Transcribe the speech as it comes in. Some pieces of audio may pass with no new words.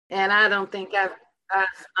And I don't think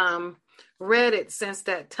I've read it since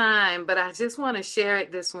that time, but I just want to share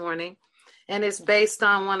it this morning. And it's based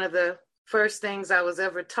on one of the first things I was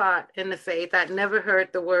ever taught in the faith. I'd never heard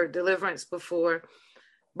the word deliverance before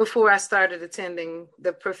I started attending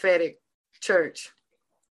the prophetic church.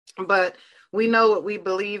 But we know what we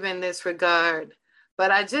believe in this regard.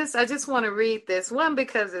 But I just want to read this one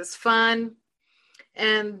because it's fun.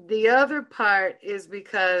 And the other part is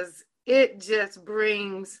because it just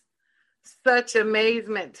brings such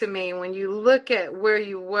amazement to me when you look at where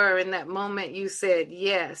you were in that moment you said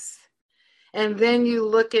yes. And then you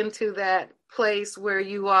look into that place where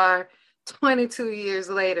you are 22 years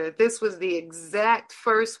later. This was the exact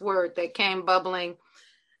first word that came bubbling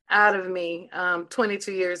out of me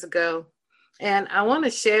 22 years ago. And I want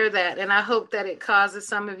to share that. And I hope that it causes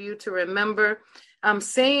some of you to remember. I'm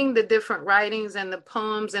seeing the different writings and the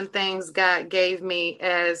poems and things God gave me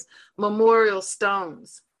as memorial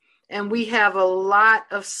stones. And we have a lot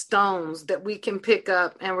of stones that we can pick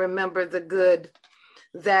up and remember the good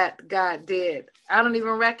that God did. I don't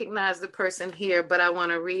even recognize the person here, but I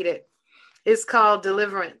want to read it. It's called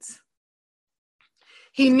Deliverance.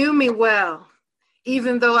 He knew me well,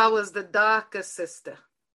 even though I was the darkest sister,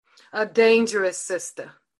 a dangerous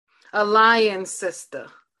sister, a lying sister,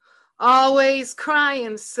 always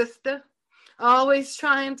crying sister, always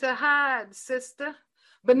trying to hide sister.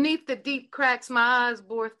 Beneath the deep cracks my eyes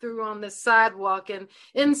bore through on the sidewalk and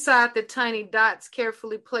inside the tiny dots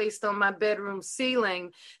carefully placed on my bedroom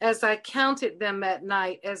ceiling as I counted them at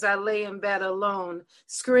night as I lay in bed alone,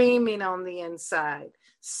 screaming on the inside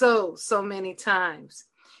so many times.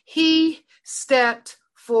 He stepped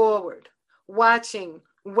forward, watching,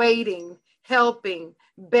 waiting, helping,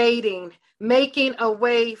 baiting, making a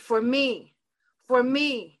way for me,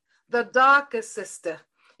 the darker sister.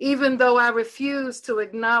 Even though I refused to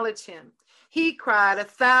acknowledge him, he cried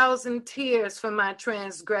 1,000 tears for my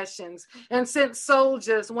transgressions and sent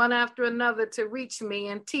soldiers one after another to reach me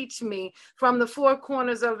and teach me from the four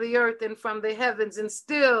corners of the earth and from the heavens, and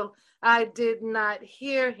still I did not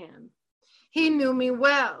hear him. He knew me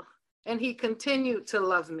well, and he continued to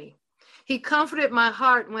love me. He comforted my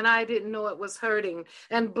heart when I didn't know it was hurting,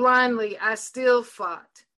 and blindly I still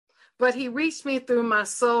fought. But he reached me through my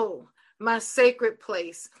soul, my sacred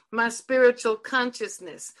place, my spiritual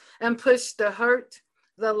consciousness, and pushed the hurt,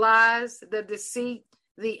 the lies, the deceit,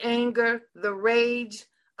 the anger, the rage,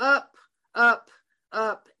 up,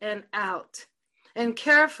 and out. And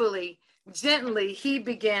carefully, gently, he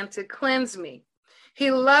began to cleanse me.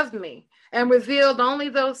 He loved me and revealed only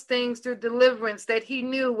those things through deliverance that he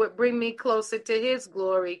knew would bring me closer to his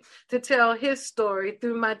glory, to tell his story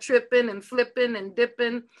through my tripping and flipping and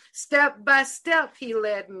dipping. Step by step, he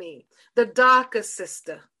led me, the darker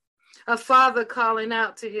sister, a father calling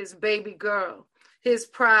out to his baby girl, his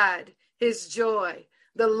pride, his joy,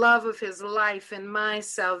 the love of his life and my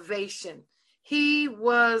salvation. He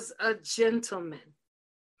was a gentleman.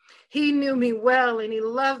 He knew me well and he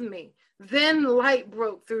loved me. Then light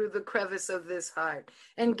broke through the crevice of this heart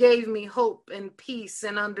and gave me hope and peace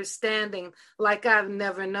and understanding like I've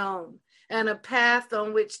never known, and a path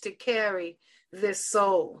on which to carry this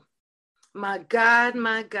soul. My God,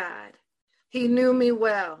 he knew me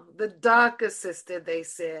well, the darker sister, they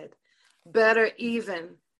said, better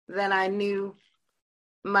even than I knew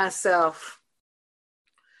myself.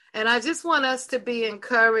 And I just want us to be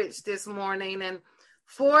encouraged this morning. And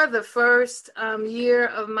for the first year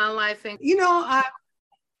of my life. And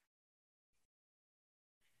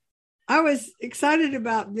I was excited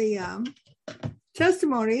about the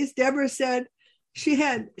testimonies. Deborah said she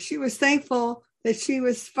was thankful that she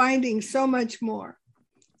was finding so much more.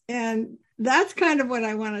 And that's kind of what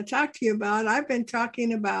I want to talk to you about. I've been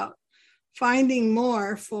talking about finding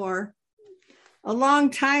more for a long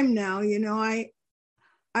time now.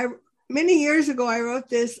 I many years ago, I wrote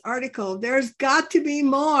this article, There's Got to Be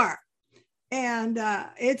More. And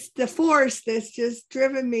it's the force that's just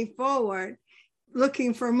driven me forward,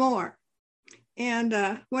 looking for more. And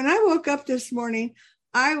when I woke up this morning,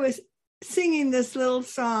 I was singing this little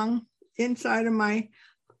song inside of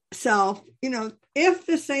myself. If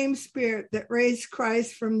the same spirit that raised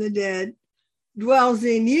Christ from the dead dwells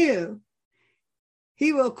in you,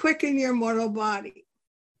 he will quicken your mortal body.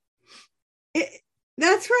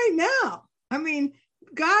 That's right now. I mean,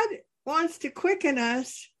 God wants to quicken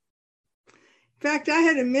us. In fact, I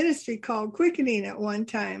had a ministry called Quickening at one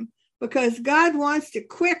time because God wants to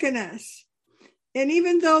quicken us. And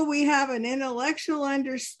even though we have an intellectual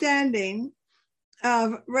understanding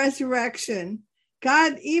of resurrection,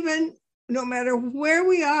 God, even no matter where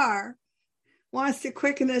we are, wants to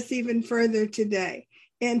quicken us even further today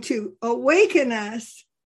and to awaken us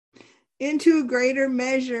into a greater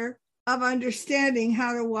measure of understanding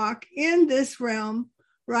how to walk in this realm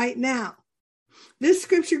right now. This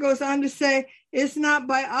scripture goes on to say, it's not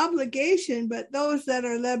by obligation, but those that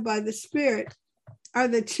are led by the Spirit are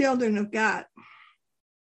the children of God.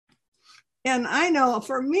 And I know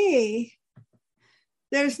for me,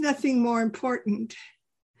 there's nothing more important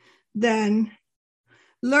than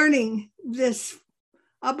learning this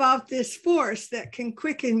about this force that can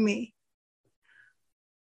quicken me.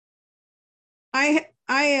 I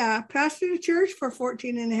pastored a church for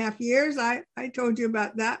 14 and a half years. I told you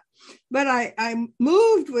about that. But I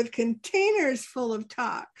moved with containers full of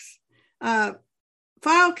talks,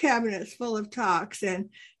 file cabinets full of talks, and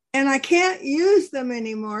I can't use them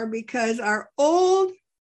anymore because our old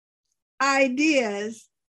ideas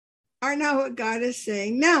are not what God is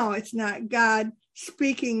saying now. It's not God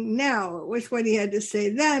speaking now. It was what he had to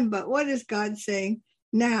say then, but what is God saying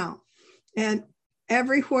now? And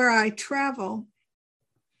everywhere I travel,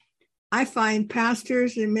 I find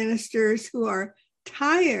pastors and ministers who are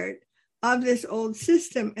tired of this old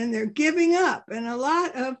system and they're giving up. And a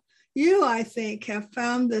lot of you, I think, have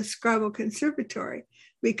found the Scribal Conservatory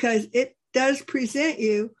because it does present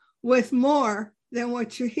you with more than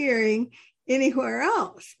what you're hearing anywhere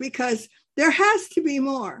else, because there has to be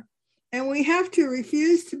more. And we have to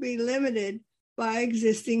refuse to be limited by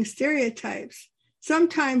existing stereotypes.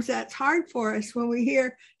 Sometimes that's hard for us when we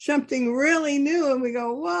hear something really new and we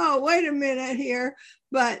go, whoa, wait a minute here.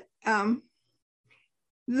 But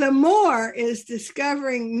the more is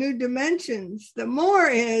discovering new dimensions. The more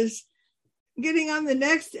is getting on the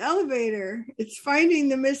next elevator. It's finding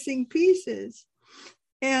the missing pieces.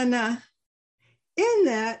 And in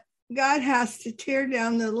that, God has to tear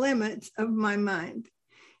down the limits of my mind.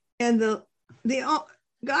 And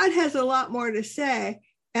God has a lot more to say.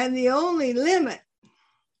 And the only limit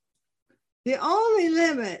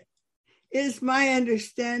is my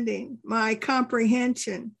understanding, my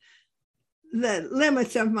comprehension, the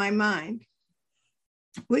limits of my mind.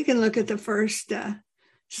 We can look at the first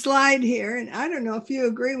slide here, and I don't know if you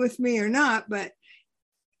agree with me or not, but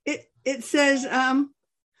it says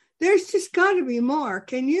there's just got to be more.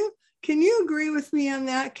 Can you agree with me on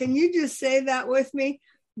that? Can you just say that with me?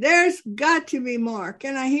 There's got to be more.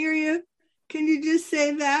 Can I hear you? Can you just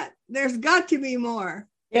say that? There's got to be more.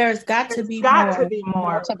 There's got to be more.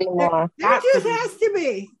 There just has to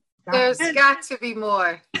be. There's got to be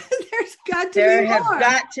more. There's got to There be has more.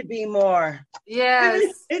 got to be more.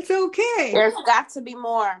 Yes. It's okay. There's got to be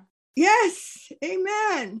more. Yes.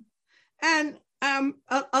 Amen. And a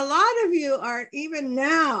lot of you are even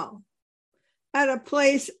now at a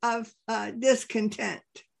place of discontent.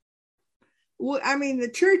 I mean, the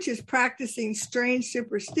church is practicing strange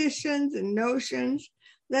superstitions and notions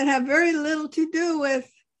that have very little to do with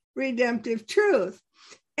redemptive truth.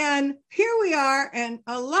 And here we are, and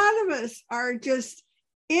a lot of us are just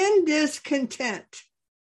in discontent,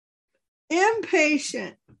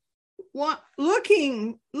 impatient,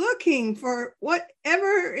 looking for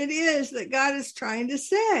whatever it is that God is trying to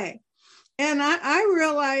say. And I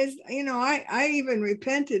realized, I even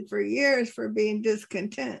repented for years for being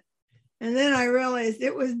discontent. And then I realized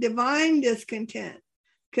it was divine discontent,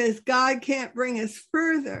 because God can't bring us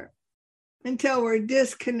further until we're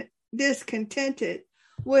discontented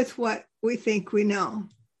with what we think we know.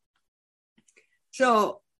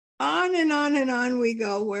 So on and on and on we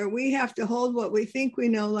go, where we have to hold what we think we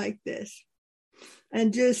know like this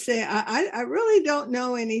and just say, I really don't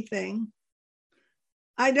know anything.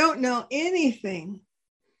 I don't know anything.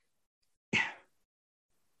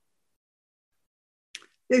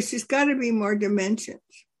 There's just got to be more dimensions.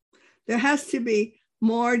 There has to be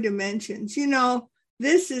more dimensions. We're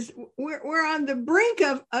on the brink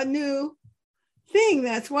of a new thing.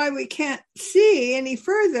 That's why we can't see any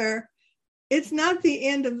further. It's not the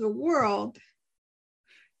end of the world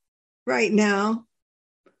right now,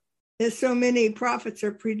 as so many prophets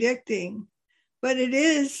are predicting, but it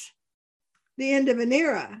is the end of an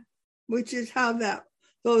era, which is how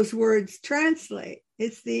those words translate.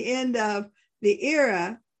 It's the end of the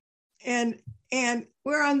era, and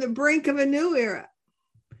we're on the brink of a new era.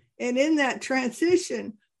 And in that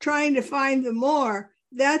transition, trying to find the more,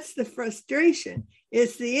 that's the frustration.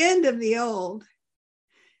 It's the end of the old.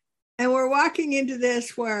 And we're walking into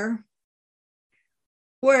this where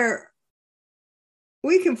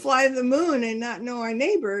we can fly to the moon and not know our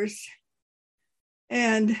neighbors.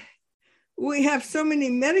 And we have so many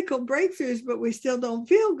medical breakthroughs, but we still don't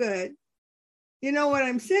feel good. You know what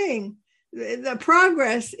I'm saying? The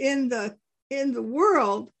progress in the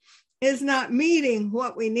world is not meeting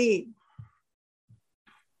what we need.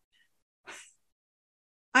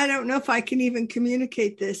 I don't know if I can even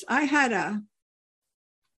communicate this. I had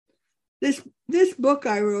this book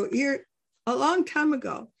I wrote a long time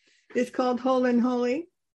ago. It's called Whole and Holy.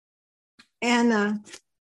 And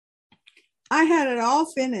I had it all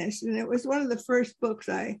finished, and it was one of the first books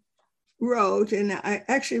I wrote, and I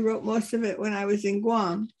actually wrote most of it when I was in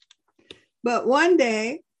Guam. But one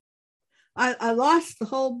day, I lost the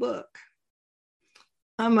whole book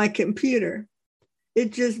on my computer.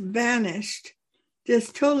 It just vanished,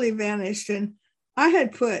 just totally vanished. And I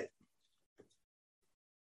had put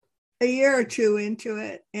a year or two into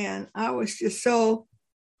it, and I was just so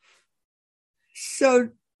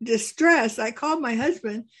distressed. I called my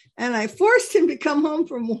husband, and I forced him to come home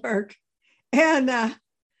from work and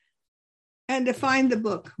to find the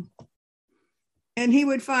book. And he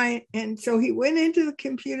would find, and so he went into the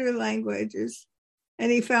computer languages,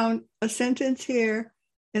 and he found a sentence here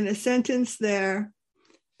and a sentence there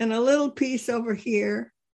and a little piece over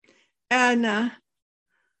here. And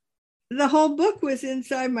the whole book was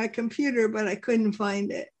inside my computer, but I couldn't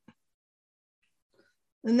find it.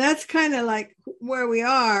 And that's kind of like where we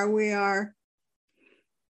are. We are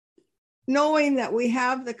knowing that we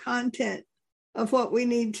have the content of what we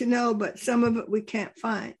need to know, but some of it we can't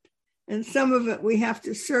find. And some of it we have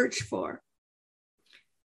to search for.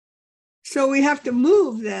 So we have to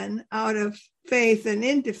move then out of faith and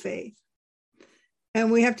into faith.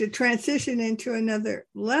 And we have to transition into another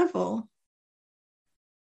level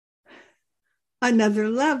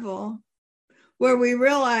where we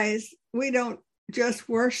realize we don't just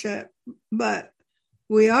worship, but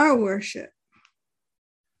we are worship.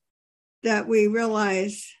 That we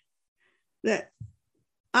realize that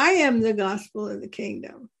I am the gospel of the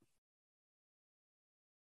kingdom.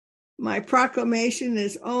 My proclamation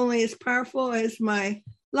is only as powerful as my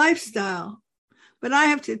lifestyle, but I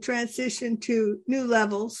have to transition to new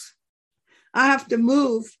levels. I have to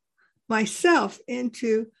move myself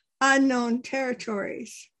into unknown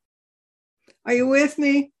territories. Are you with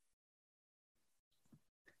me?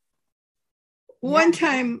 One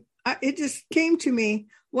time, it just came to me,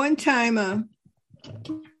 one time a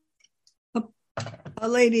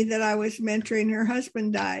lady that I was mentoring, her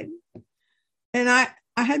husband died. And I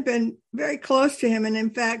had been very close to him, and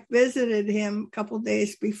in fact visited him a couple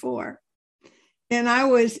days before. And I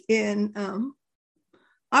was in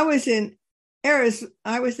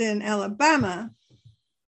Alabama.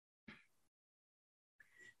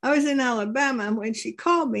 I was in Alabama when she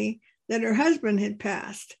called me that her husband had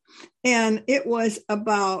passed. And it was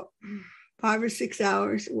about 5 or 6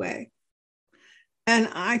 hours away. And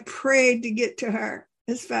I prayed to get to her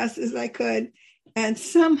as fast as I could. And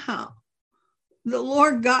somehow the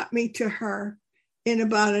Lord got me to her in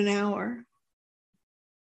about an hour.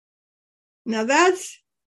 Now that's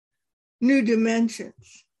new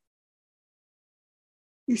dimensions.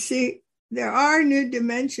 You see, there are new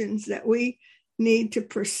dimensions that we need to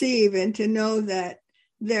perceive and to know that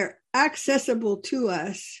they're accessible to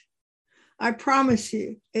us. I promise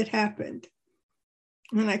you, it happened.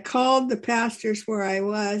 And I called the pastors where I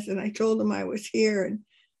was, and I told them I was here,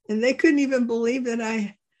 and they couldn't even believe that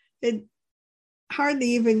I had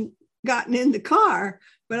hardly even gotten in the car,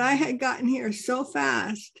 but I had gotten here so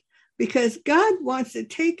fast because God wants to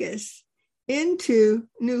take us into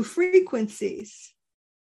new frequencies.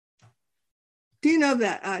 Do you know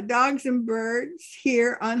that dogs and birds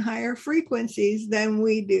hear on higher frequencies than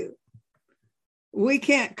we do? We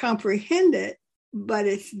can't comprehend it, but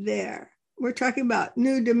it's there. We're talking about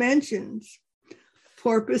new dimensions.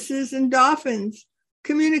 Porpoises and dolphins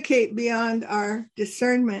communicate beyond our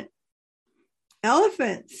discernment.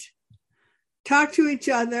 Elephants talk to each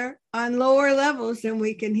other on lower levels than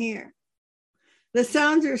we can hear. The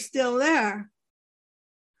sounds are still there,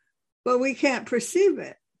 but we can't perceive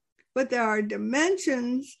it. But there are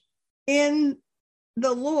dimensions in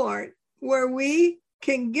the Lord where we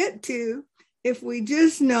can get to if we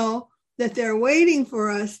just know that they're waiting for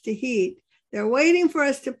us to heed. They're waiting for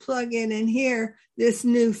us to plug in and hear this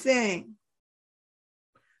new thing.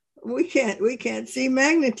 We can't see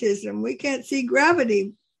magnetism. We can't see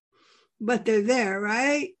gravity, but they're there,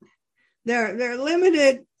 right? They're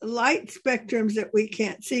limited light spectrums that we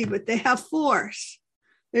can't see, but they have force.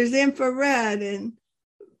 There's infrared and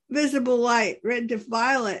visible light, red to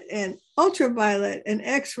violet and ultraviolet and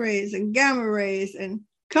X-rays and gamma rays and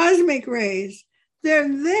cosmic rays. They're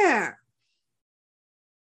there.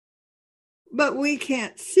 But we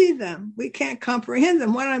can't see them. We can't comprehend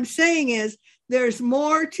them. What I'm saying is there's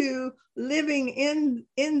more to living in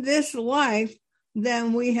this life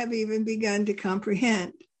than we have even begun to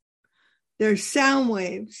comprehend. There's sound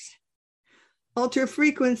waves, ultra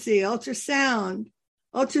frequency, ultrasound,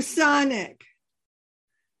 ultrasonic.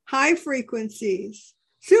 high frequencies,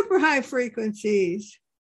 super high frequencies.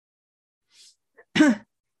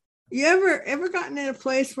 You ever gotten in a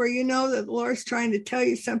place where you know that the Lord's trying to tell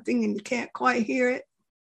you something and you can't quite hear it?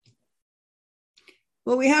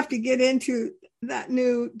 Well, we have to get into that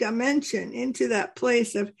new dimension, into that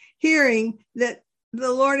place of hearing that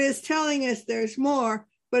the Lord is telling us there's more,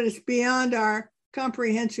 but it's beyond our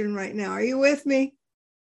comprehension right now. Are you with me?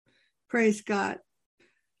 Praise God.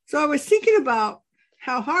 So I was thinking about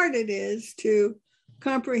how hard it is to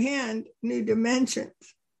comprehend new dimensions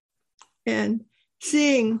and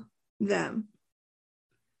seeing them,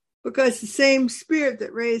 because the same Spirit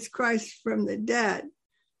that raised Christ from the dead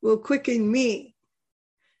will quicken me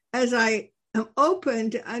as I am open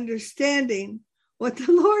to understanding what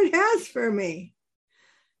the Lord has for me.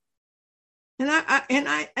 And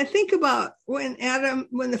I think about when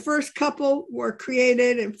the first couple were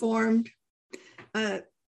created and formed,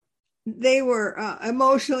 they were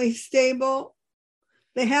emotionally stable.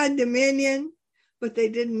 They had dominion, but they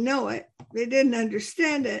didn't know it. They didn't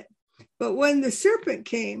understand it. But when the serpent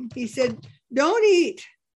came, he said, don't eat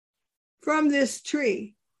from this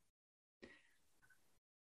tree.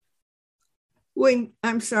 God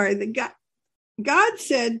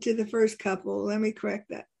said to the first couple, let me correct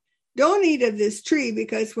that. Don't eat of this tree,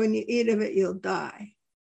 because when you eat of it, you'll die.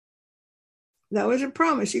 That was a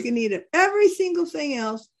promise. You can eat of every single thing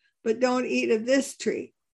else, but don't eat of this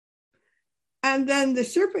tree. And then the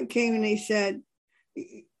serpent came and he said,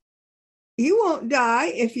 you won't die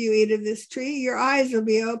if you eat of this tree. Your eyes will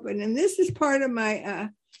be open. And this is part of my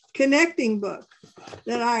connecting book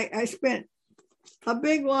that I spent a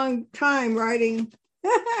big, long time writing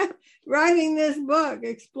this book,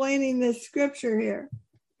 explaining this scripture here.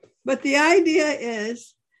 But the idea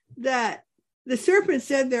is that the serpent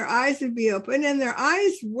said their eyes would be open, and their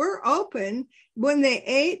eyes were open. When they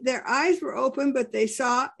ate, their eyes were open, but they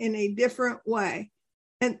saw in a different way.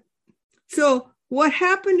 And so what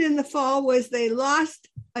happened in the fall was they lost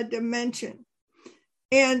a dimension.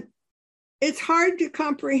 And it's hard to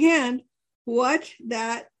comprehend what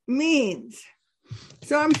that means.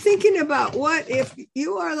 So I'm thinking about what if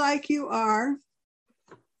you are like you are,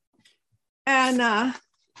 and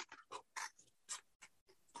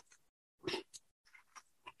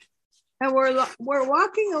we're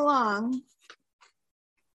walking along,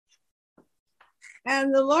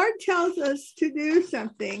 and the Lord tells us to do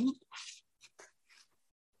something,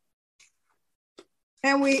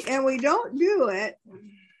 and we don't do it,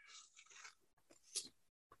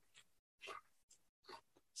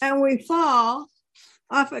 and we fall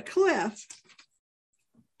off a cliff.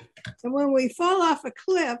 And when we fall off a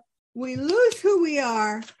cliff, we lose who we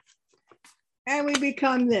are, and we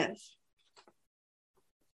become this.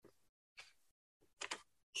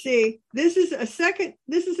 See, this is a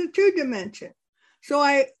two dimension.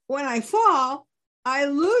 So when I fall, I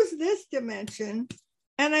lose this dimension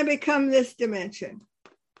and I become this dimension.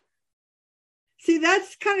 See,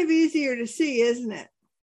 that's kind of easier to see, isn't it?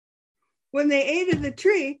 When they ate of the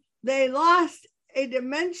tree, they lost a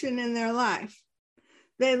dimension in their life.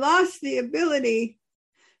 They lost the ability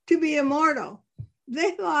to be immortal.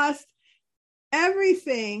 They lost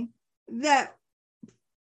everything that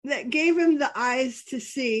gave him the eyes to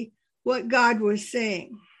see what God was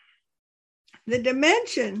saying. The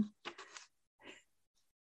dimension,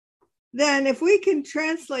 then if we can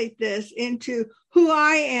translate this into who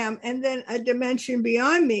I am, and then a dimension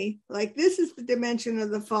beyond me, like this is the dimension of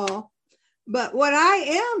the fall, but what I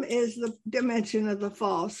am is the dimension of the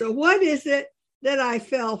fall. So what is it that I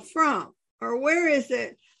fell from? Or where is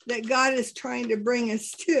it that God is trying to bring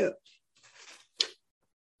us to?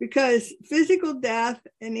 Because physical death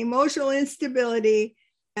and emotional instability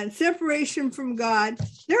and separation from God,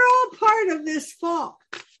 they're all part of this fall.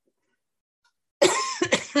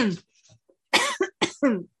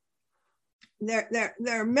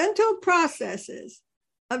 They're mental processes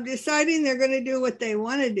of deciding they're going to do what they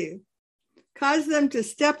want to do, cause them to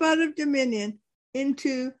step out of dominion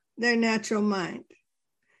into their natural mind.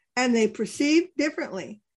 And they perceive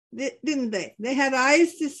differently, didn't they? They had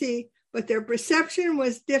eyes to see, but their perception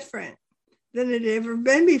was different than it had ever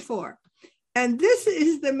been before. And this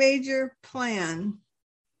is the major plan.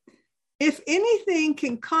 If anything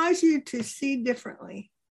can cause you to see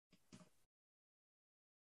differently,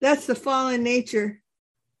 that's the fallen nature.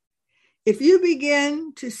 If you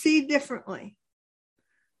begin to see differently,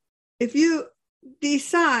 if you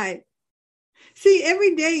decide, see,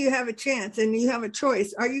 every day you have a chance and you have a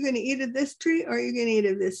choice. Are you going to eat of this tree or are you going to eat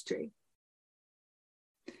of this tree?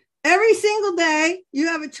 Every single day you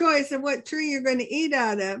have a choice of what tree you're going to eat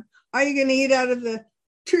out of. Are you going to eat out of the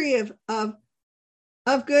tree of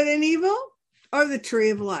good and evil? or the tree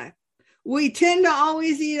of life. We tend to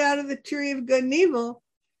always eat out of the tree of good and evil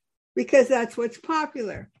because that's what's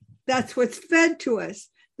popular. That's what's fed to us.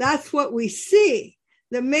 That's what we see.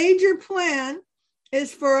 The major plan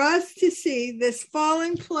is for us to see this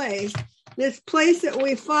fallen place, this place that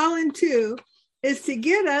we fall into, is to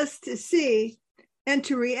get us to see and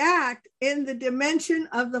to react in the dimension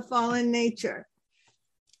of the fallen nature.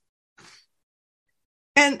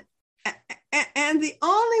 And the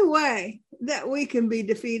only way that we can be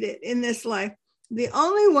defeated in this life, the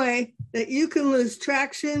only way that you can lose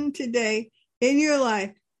traction today in your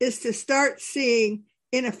life is to start seeing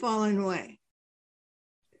in a fallen way.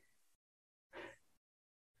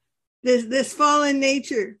 This fallen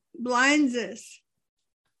nature blinds us.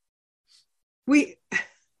 We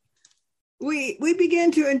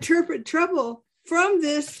begin to interpret trouble from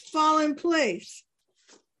this fallen place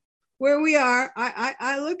where we are.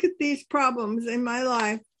 I look at these problems in my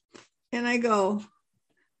life and I go,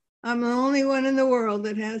 I'm the only one in the world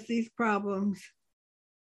that has these problems.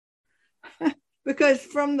 Because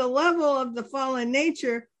from the level of the fallen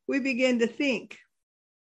nature, we begin to think.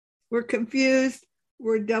 We're confused.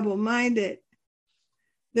 We're double-minded.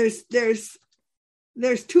 There's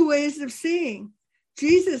two ways of seeing.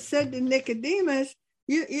 Jesus said to Nicodemus,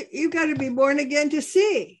 you got to be born again to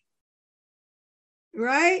see,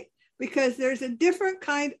 right? Because there's a different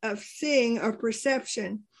kind of seeing or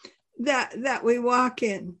perception that we walk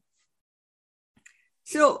in.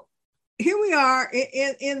 So here we are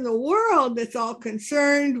in the world that's all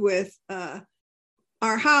concerned with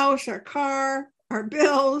our house, our car, our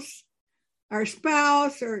bills, our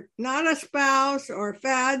spouse or not a spouse, or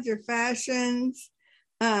fads or fashions.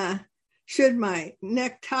 Should my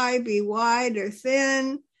necktie be wide or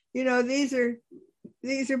thin? You know, these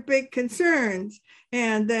are big concerns.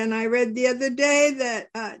 And then I read the other day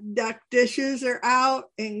that duck dishes are out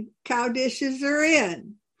and cow dishes are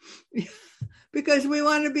in. Because we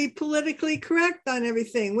want to be politically correct on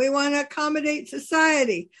everything. We want to accommodate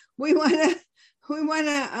society. We want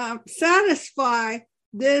to satisfy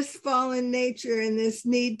this fallen nature and this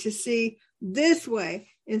need to see this way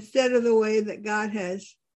instead of the way that God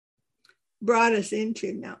has brought us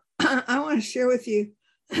into. Now, I want to share with you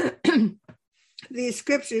these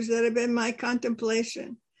scriptures that have been my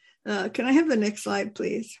contemplation. Can I have the next slide,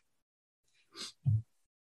 please?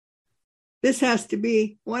 This has to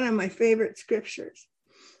be one of my favorite scriptures.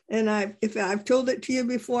 And if I've told it to you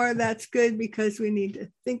before, that's good, because we need to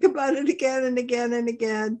think about it again and again and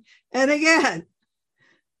again and again.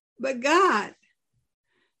 But God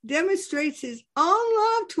demonstrates his own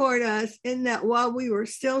love toward us in that while we were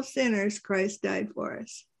still sinners, Christ died for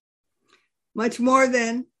us. Much more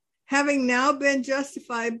than, having now been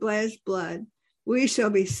justified by his blood, we shall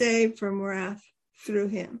be saved from wrath through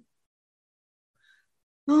him.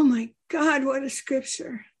 Oh my God, what a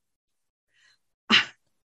scripture.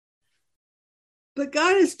 But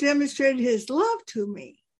God has demonstrated his love to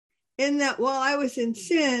me in that while I was in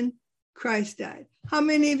sin, Christ died. How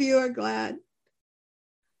many of you are glad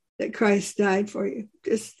that Christ died for you?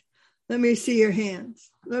 Just let me see your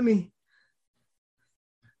hands. Are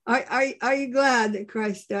you glad that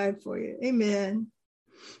Christ died for you? Amen.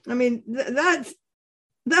 I mean, that's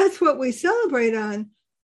what we celebrate on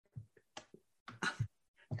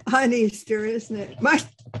Easter, isn't it?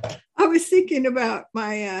 I was thinking about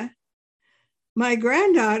my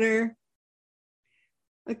granddaughter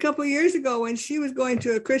a couple years ago when she was going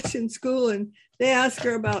to a Christian school, and they asked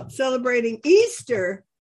her about celebrating Easter.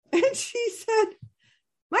 And she said,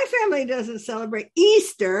 my family doesn't celebrate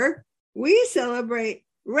Easter. We celebrate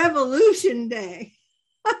Revolution Day.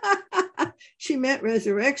 She meant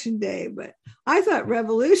Resurrection Day, but I thought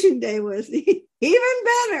Revolution Day was even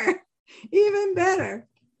better.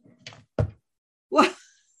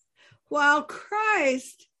 While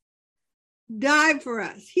Christ died for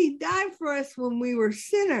us, he died for us when we were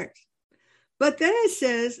sinners. But then it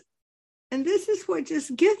says, and this is what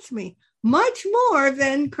just gets me, much more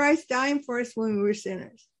than Christ dying for us when we were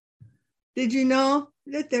sinners. Did you know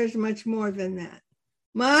that there's much more than that?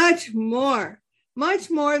 Much more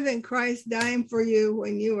than Christ dying for you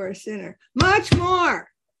when you were a sinner. Much more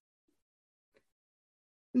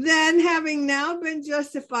than, having now been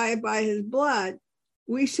justified by his blood,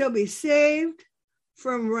 we shall be saved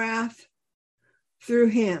from wrath through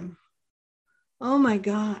him. Oh my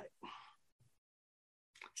God.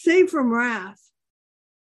 Saved from wrath.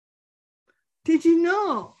 Did you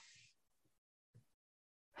know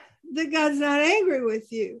that God's not angry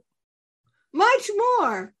with you? Much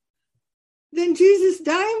more than Jesus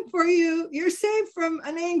dying for you, you're saved from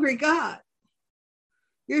an angry God.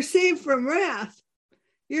 You're saved from wrath.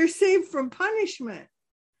 You're saved from punishment.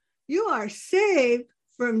 You are saved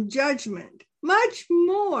from judgment. Much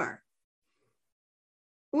more.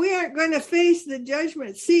 We aren't going to face the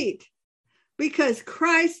judgment seat because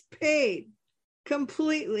Christ paid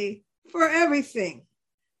completely for everything.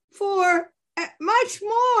 For much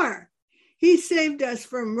more. He saved us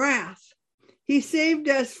from wrath. He saved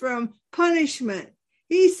us from punishment.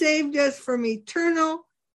 He saved us from eternal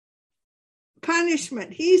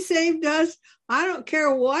punishment. He saved us. I don't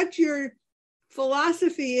care what your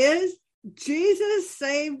philosophy is. Jesus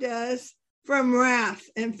saved us from wrath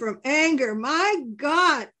and from anger. My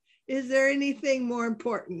God, is there anything more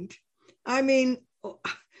important? I mean,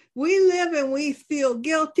 we live and we feel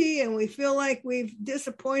guilty and we feel like we've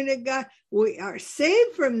disappointed God. We are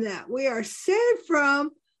saved from that. We are saved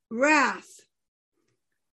from wrath.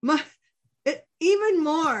 Even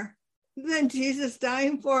more than Jesus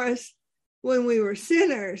dying for us when we were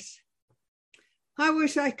sinners. I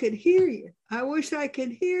wish I could hear you. I wish I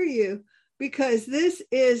could hear you, because this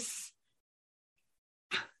is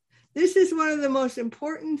one of the most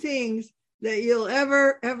important things that you'll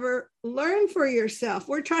ever learn for yourself.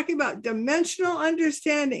 We're talking about dimensional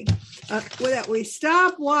understanding, that we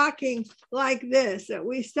stop walking like this, that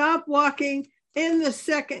we stop walking in the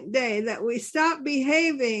second day, that we stop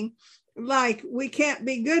behaving like we can't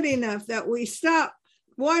be good enough, that we stop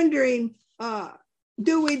wondering,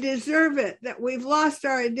 do we deserve it, that we've lost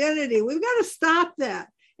our identity. We've got to stop that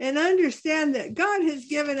and understand that God has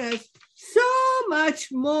given us so much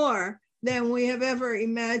more than we have ever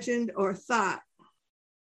imagined or thought.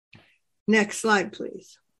 Next slide,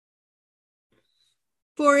 please.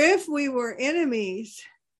 For if we were enemies,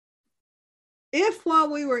 if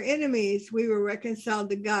while we were enemies, we were reconciled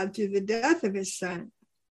to God through the death of his son,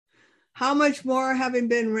 how much more, having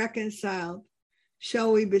been reconciled,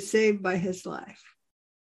 shall we be saved by his life?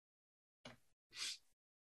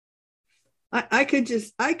 I could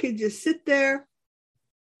just sit there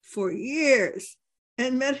for years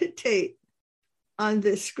and meditate on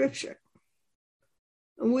this scripture.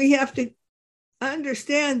 We have to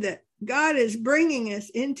understand that God is bringing us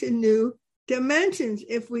into new dimensions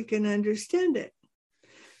if we can understand it.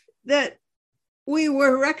 That we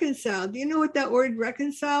were reconciled. Do you know what that word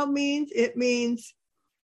reconcile means? It means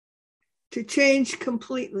to change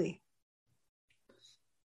completely.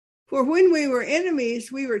 For when we were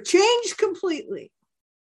enemies, we were changed completely.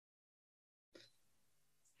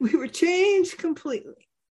 We were changed completely.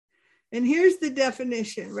 And here's the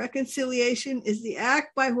definition. Reconciliation is the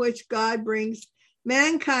act by which God brings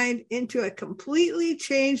mankind into a completely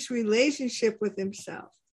changed relationship with himself.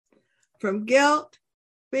 From guilt,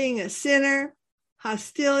 being a sinner,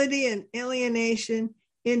 hostility and alienation,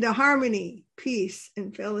 into harmony, peace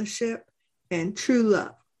and fellowship, and true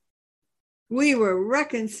love. We were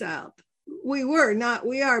reconciled. We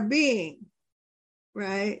are being,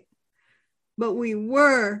 right? But we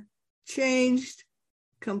were changed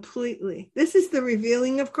completely. This is the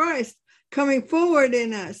revealing of Christ coming forward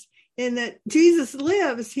in us, in that Jesus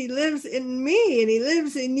lives. He lives in me and he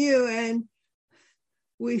lives in you, and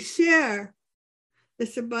we share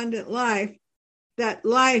this abundant life,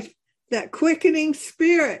 that quickening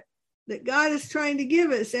spirit that God is trying to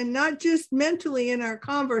give us, and not just mentally in our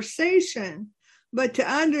conversation, but to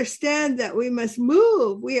understand that we must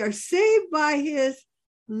move. We are saved by his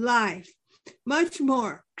life. Much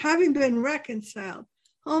more, having been reconciled.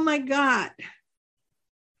 Oh my God.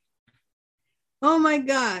 Oh my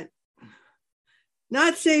God.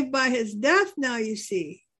 Not saved by his death now, you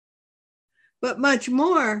see, but much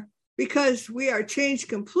more, because we are changed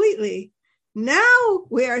completely. Now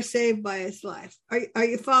we are saved by his life. Are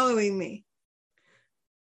you following me?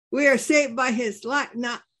 We are saved by his life.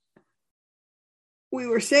 We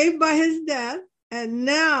were saved by his death, and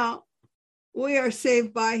now we are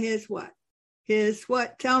saved by his what? His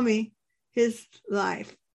what? Tell me. His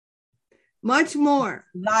life. Much more.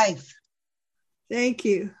 Life. Thank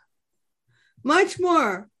you. Much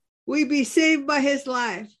more. We be saved by his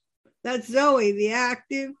life. That's Zoe, the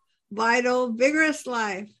active, vital, vigorous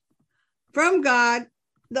life from God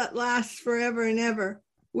that lasts forever and ever.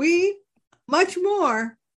 We, much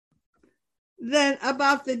more than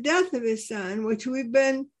about the death of his son, which we've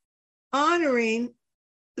been honoring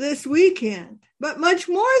this weekend. But much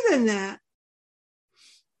more than that,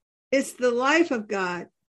 it's the life of God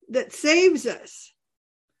that saves us.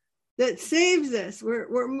 That saves us. We're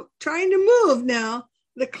trying to move now.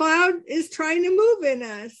 The cloud is trying to move in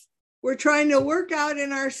us. We're trying to work out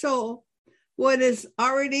in our soul what is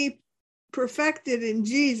already perfected in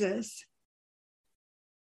Jesus.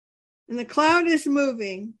 And the cloud is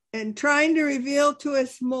moving and trying to reveal to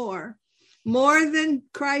us more than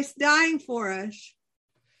Christ dying for us.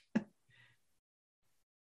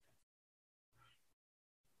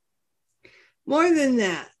 More than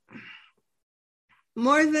that,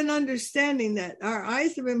 more than understanding that our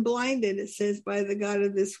eyes have been blinded, it says, by the God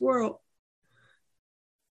of this world.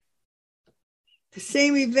 The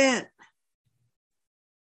same event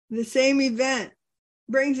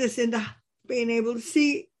brings us into being able to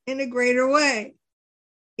see in a greater way.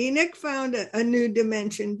 Enoch found a new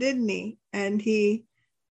dimension, didn't he? And he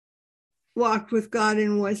walked with God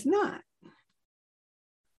and was not.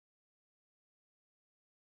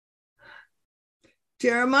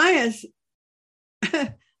 Jeremiah,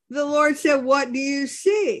 the Lord said, "What do you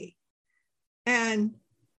see?" And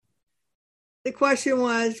the question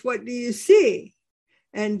was, "What do you see?"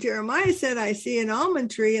 And Jeremiah said, "I see an almond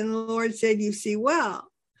tree." And the Lord said, "You see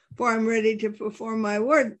well, for I'm ready to perform my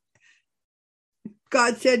word."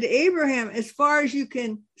 God said to Abraham, "As far as you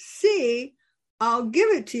can see, I'll give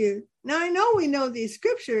it to you." Now, I know we know these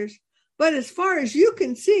scriptures, but as far as you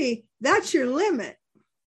can see, that's your limit.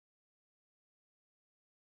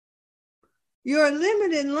 Your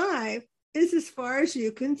limit in life is as far as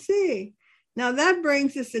you can see. Now, that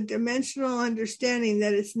brings us a dimensional understanding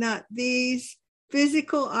that it's not these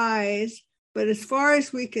physical eyes, but as far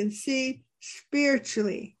as we can see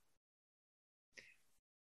spiritually.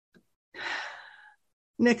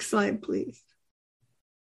 Next slide, please.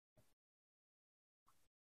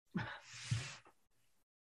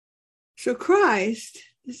 So Christ,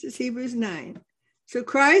 this is Hebrews 9. So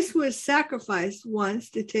Christ was sacrificed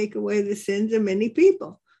once to take away the sins of many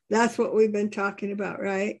people. That's what we've been talking about,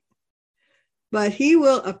 right? But he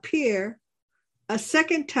will appear a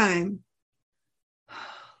second time.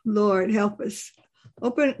 Lord, help us.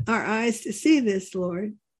 Open our eyes to see this,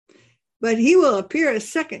 Lord. But he will appear a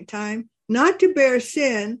second time, not to bear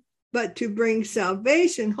sin, but to bring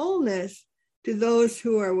salvation, wholeness to those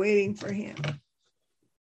who are waiting for him.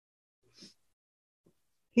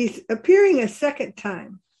 He's appearing a second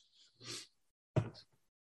time.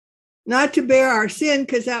 Not to bear our sin,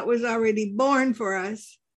 because that was already born for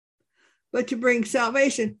us, but to bring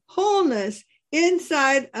salvation, wholeness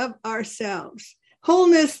inside of ourselves,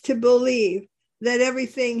 wholeness to believe that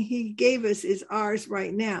everything he gave us is ours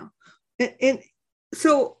right now. And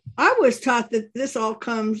so I was taught that this all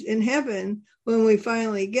comes in heaven when we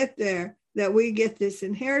finally get there, that we get this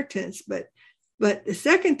inheritance. But the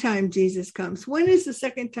second time Jesus comes, when is the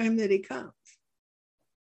second time that he comes?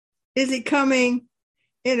 Is he coming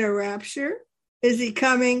in a rapture? Is he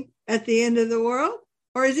coming at the end of the world?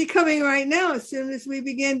 Or is he coming right now as soon as we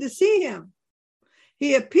begin to see him?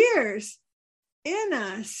 He appears in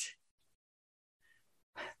us.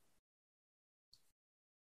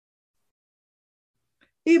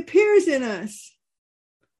 He appears in us.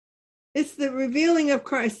 It's the revealing of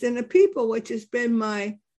Christ in the people, which has been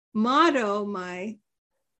my motto, my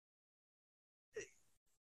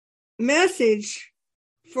message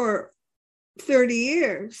for 30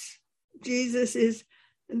 years.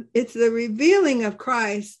 It's the revealing of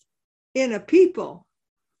Christ in a people,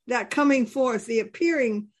 that coming forth, the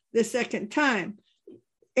appearing the second time.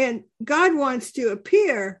 And God wants to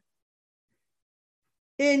appear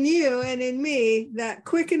in you and in me, that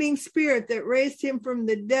quickening spirit that raised him from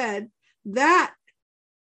the dead. That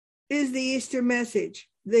is the Easter message,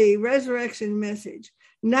 the resurrection message.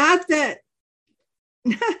 Not that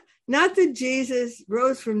Jesus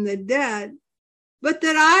rose from the dead, but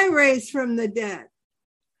that I raised from the dead.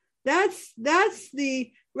 That's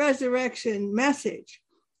the resurrection message.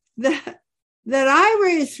 That I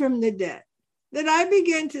raised from the dead, that I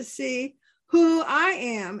begin to see who I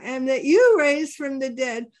am, and that you raised from the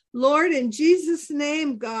dead. Lord, in Jesus'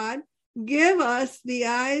 name, God, give us the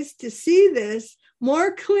eyes to see this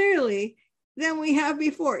more clearly than we have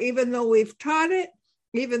before. Even though we've taught it,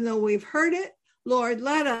 even though we've heard it, Lord,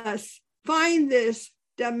 let us find this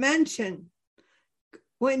dimension.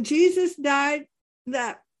 When Jesus died,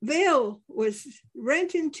 that veil was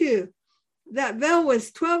rent in two. That veil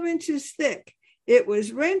was 12 inches thick. It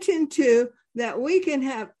was rent in two, that we can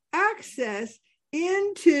have access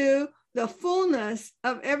into the fullness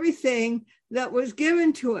of everything that was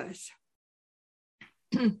given to us.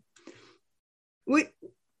 We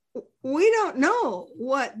don't know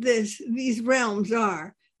what these realms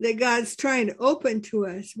are that God's trying to open to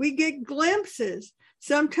us. We get glimpses.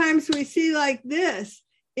 Sometimes we see like this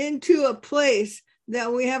into a place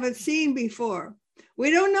that we haven't seen before.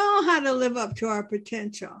 We don't know how to live up to our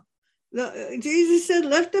potential. Jesus said,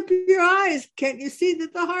 lift up your eyes. Can't you see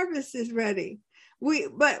that the harvest is ready?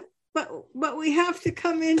 But we have to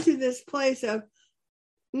come into this place of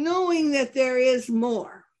knowing that there is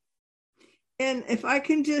more. And if I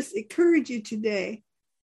can just encourage you today,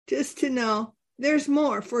 just to know there's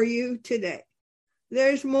more for you today.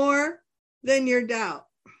 There's more than your doubt.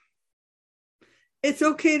 it's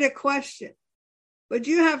okay to question, but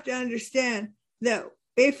you have to understand that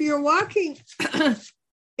if you're walking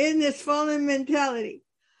in this fallen mentality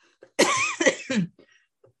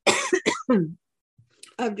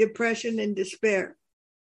of depression and despair,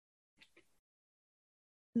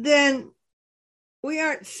 then we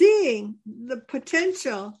aren't seeing the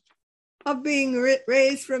potential of being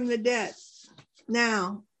raised from the dead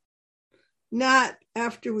now, not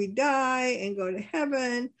after we die and go to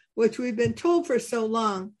heaven, which we've been told for so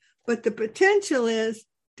long, but the potential is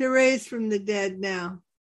to raise from the dead now.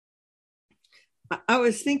 I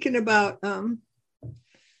was thinking about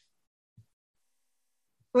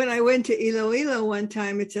when I went to Iloilo one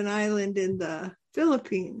time. It's an island in the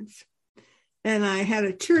Philippines, and I had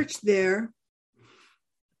a church there,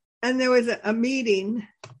 and there was a meeting.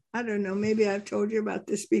 I don't know, maybe I've told you about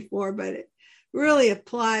this before, but it really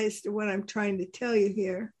applies to what I'm trying to tell you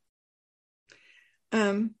here.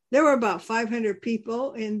 There were about 500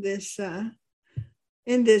 people in this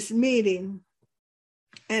meeting,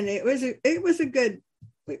 and it was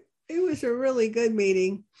a really good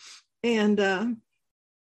meeting. And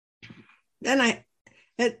then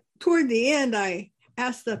toward the end, I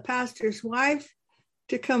asked the pastor's wife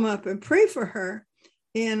to come up and pray for her.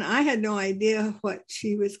 And I had no idea what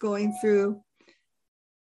she was going through.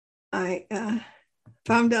 I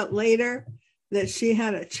found out later that she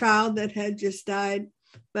had a child that had just died,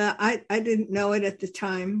 but I didn't know it at the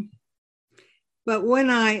time. But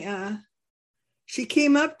when she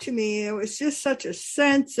came up to me, it was just such a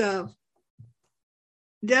sense of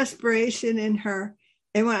desperation in her.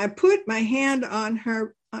 And when I put my hand on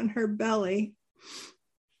her belly,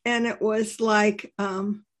 and it was like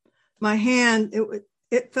my hand,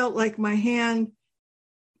 it felt like my hand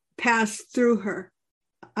passed through her.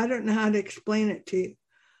 I don't know how to explain it to you,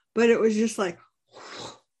 but it was just like,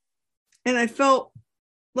 and I felt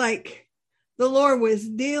like the Lord was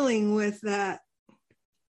dealing with that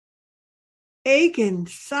ache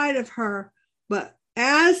inside of her. But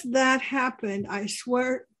as that happened, I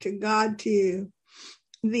swear to God, to you,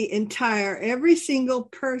 every single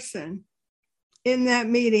person in that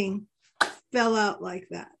meeting fell out like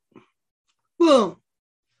that. Boom.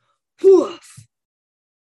 Woof.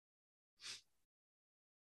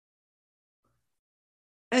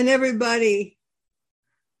 And everybody,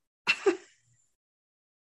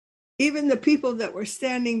 even the people that were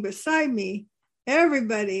standing beside me,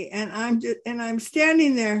 everybody, and I'm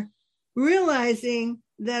standing there realizing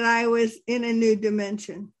that I was in a new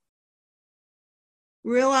dimension,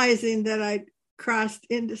 realizing that I'd crossed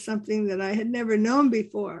into something that I had never known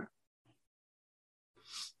before.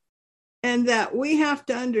 And that we have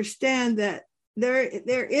to understand that there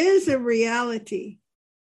is a reality.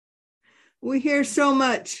 We hear so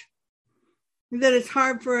much that it's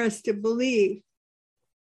hard for us to believe.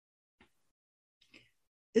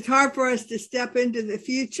 It's hard for us to step into the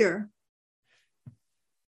future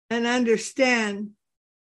and understand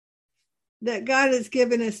that God has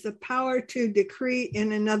given us the power to decree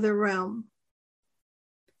in another realm.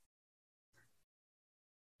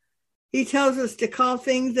 He tells us to call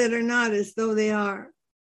things that are not as though they are.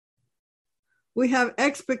 We have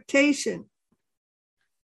expectation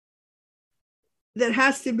that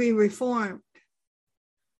has to be reformed.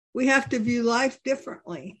 We have to view life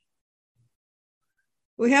differently.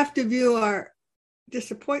 We have to view our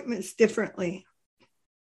disappointments differently.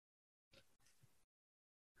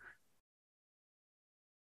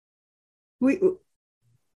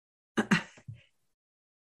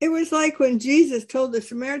 It was like when Jesus told the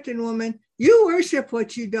Samaritan woman, you worship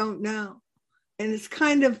what you don't know. And it's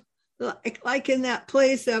kind of like in that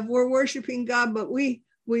place of we're worshiping God, but we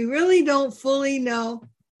really don't fully know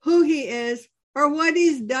who he is or what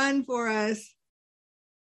he's done for us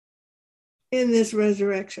in this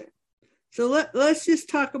resurrection. So let's just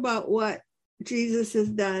talk about what Jesus has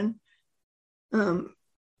done.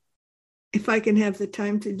 If I can have the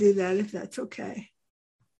time to do that, if that's okay.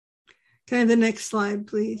 Can I have the next slide,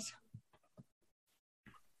 please?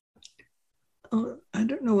 Oh, I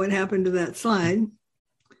don't know what happened to that slide.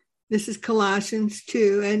 This is Colossians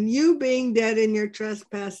 2. And you being dead in your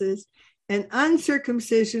trespasses and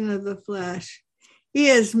uncircumcision of the flesh, he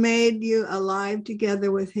has made you alive together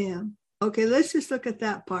with him. Okay, let's just look at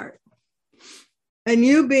that part. And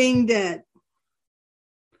you being dead.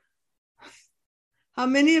 How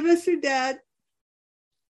many of us are dead?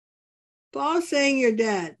 Paul's saying you're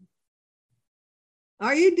dead.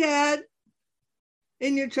 Are you dead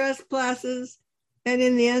in your trespasses and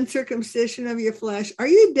in the uncircumcision of your flesh? Are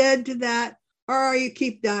you dead to that? Or are you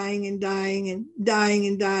keep dying and dying and dying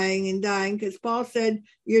and dying and dying? Because Paul said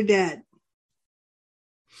you're dead.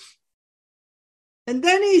 And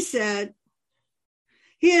then he said,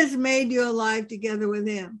 He has made you alive together with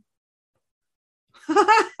him.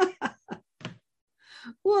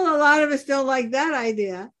 Well, a lot of us don't like that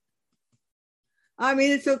idea. I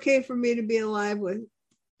mean, it's okay for me to be alive with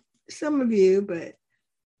some of you, but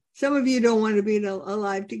some of you don't want to be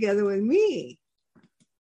alive together with me.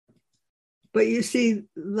 But you see,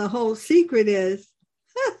 the whole secret is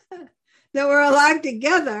that we're alive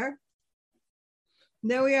together.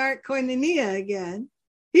 Then we are at koinonia again.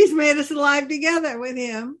 He's made us alive together with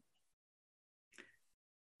him.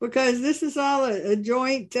 Because this is all a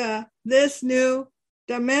joint, this new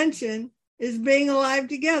dimension is being alive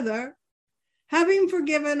together, having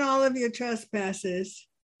forgiven all of your trespasses.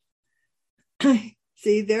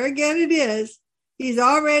 See, there again it is. He's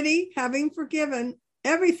already having forgiven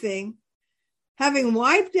everything, having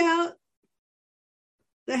wiped out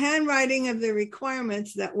the handwriting of the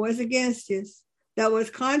requirements that was against us, that was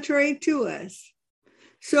contrary to us.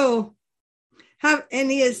 So,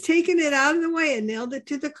 and he has taken it out of the way and nailed it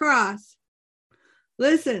to the cross.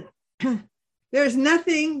 Listen, there's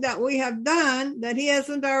nothing that we have done that he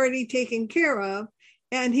hasn't already taken care of.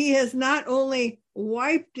 And he has not only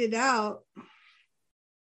wiped it out,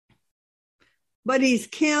 but he's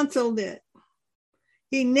canceled it.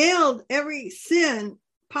 He nailed every sin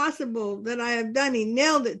possible that I have done. He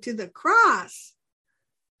nailed it to the cross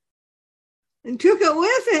and took it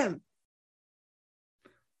with him.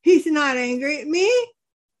 He's not angry at me.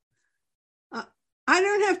 I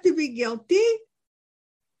don't have to be guilty.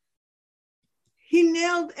 He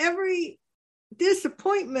nailed every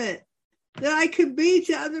disappointment that I could be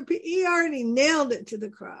to other people. He already nailed it to the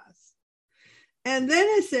cross. And then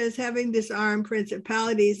it says, having disarmed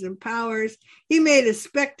principalities and powers, he made a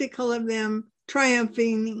spectacle of them,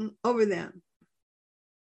 triumphing over them.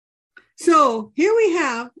 So here we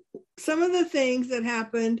have some of the things that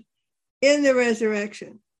happened in the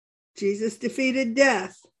resurrection. Jesus defeated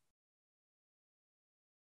death,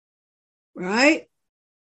 right?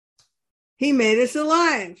 He made us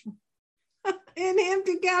alive in him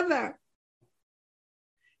together.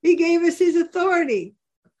 He gave us his authority.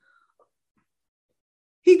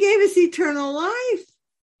 He gave us eternal life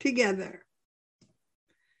together.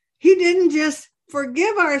 He didn't just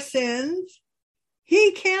forgive our sins.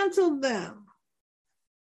 He canceled them.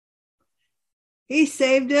 He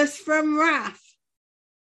saved us from wrath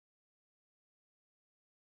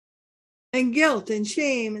and guilt and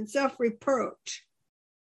shame and self-reproach.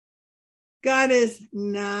 God is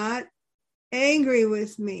not angry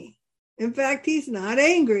with me. In fact, he's not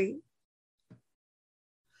angry.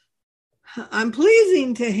 I'm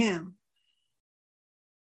pleasing to him.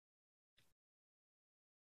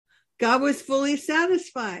 God was fully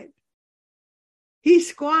satisfied. He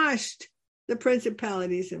squashed the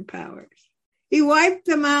principalities and powers. He wiped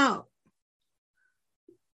them out.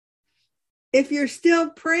 If you're still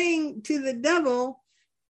praying to the devil,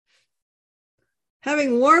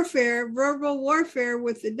 having warfare, verbal warfare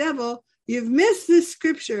with the devil, you've missed this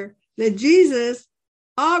scripture that Jesus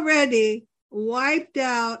already wiped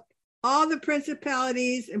out all the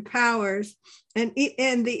principalities and powers and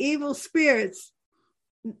the evil spirits.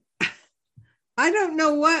 I don't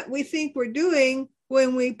know what we think we're doing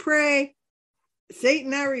when we pray,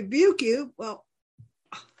 Satan, I rebuke you. Well,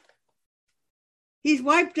 he's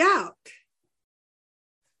wiped out.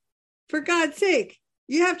 For God's sake,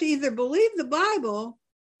 you have to either believe the Bible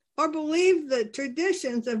or believe the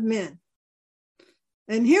traditions of men.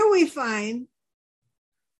 And here we find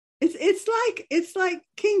it's like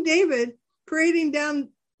King David parading down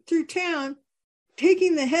through town,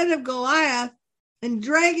 taking the head of Goliath and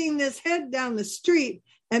dragging this head down the street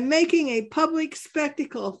and making a public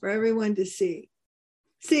spectacle for everyone to see.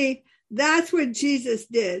 See, that's what Jesus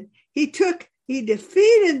did. He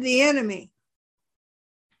defeated the enemy.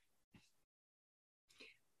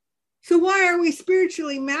 So why are we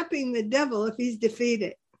spiritually mapping the devil if he's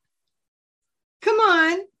defeated? Come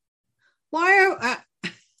on.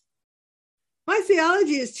 My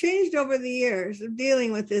theology has changed over the years of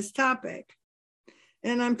dealing with this topic.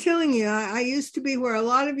 And I'm telling you, I used to be where a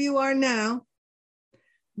lot of you are now,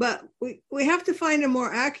 but we have to find a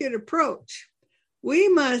more accurate approach. We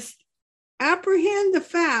must apprehend the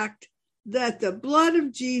fact that the blood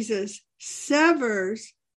of Jesus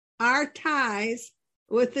severs our ties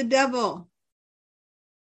with the devil.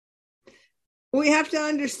 We have to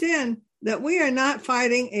understand that we are not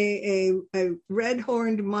fighting a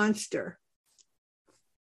red-horned monster.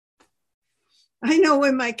 I know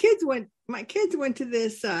when my kids went to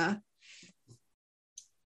this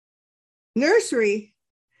nursery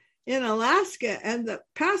in Alaska, and the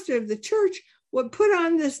pastor of the church would put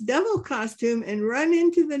on this devil costume and run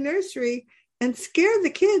into the nursery and scare the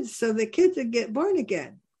kids so the kids would get born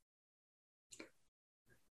again.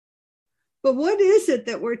 But what is it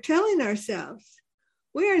that we're telling ourselves?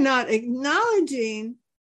 We are not acknowledging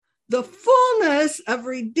the fullness of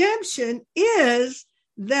redemption is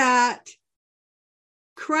that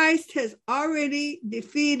Christ has already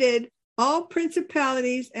defeated all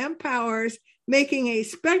principalities and powers, making a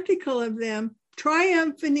spectacle of them,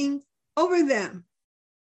 triumphing over them.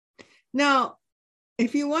 Now,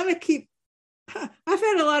 if you want to keep, I've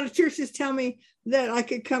had a lot of churches tell me that I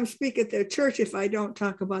could come speak at their church if I don't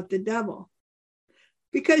talk about the devil.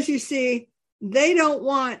 Because you see, they don't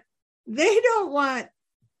want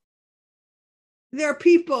their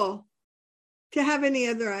people to have any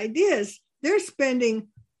other ideas. They're spending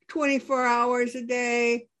 24 hours a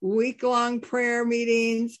day, week-long prayer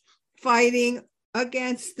meetings, fighting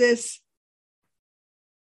against this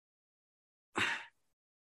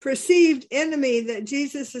perceived enemy that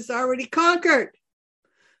Jesus has already conquered.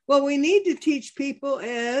 What we need to teach people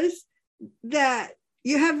is that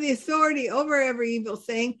you have the authority over every evil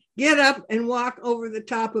thing. Get up and walk over the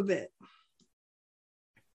top of it.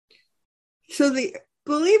 So the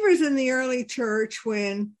believers in the early church,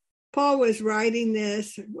 when Paul was writing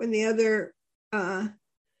this, when the other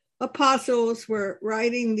apostles were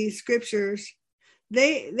writing these scriptures,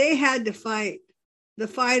 they had to fight the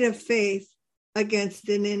fight of faith against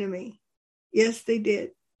an enemy. Yes, they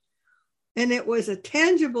did. And it was a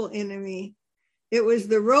tangible enemy. It was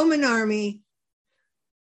the Roman army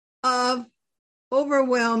of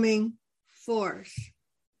overwhelming force.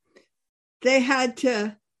 They had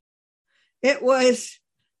to, it was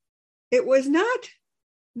not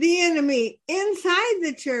the enemy inside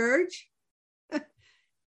the church.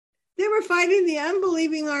 They were fighting the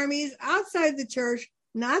unbelieving armies outside the church,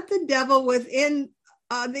 not the devil within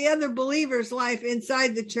the other believer's life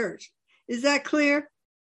inside the church. Is that clear?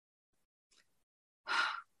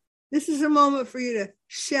 This is a moment for you to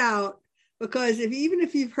shout, because even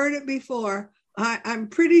if you've heard it before, I'm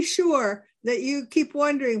pretty sure that you keep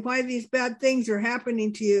wondering why these bad things are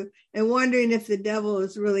happening to you and wondering if the devil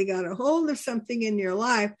has really got a hold of something in your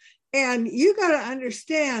life. And you got to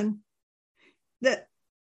understand that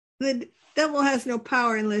the devil has no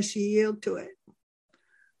power unless you yield to it.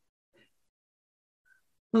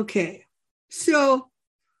 Okay, so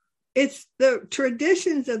it's the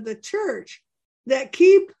traditions of the church that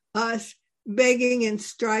keep us begging and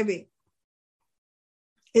striving.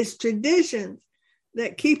 It's traditions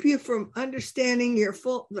that keep you from understanding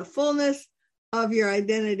the fullness of your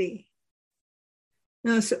identity.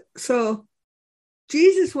 Now, so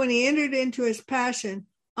Jesus, when he entered into his passion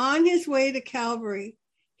on his way to Calvary,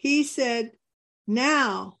 he said,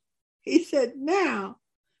 now,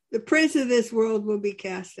 the prince of this world will be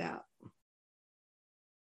cast out.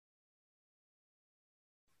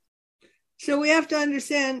 So we have to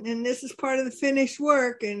understand, and this is part of the finished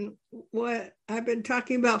work and what I've been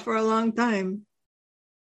talking about for a long time.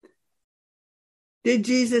 Did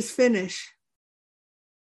Jesus finish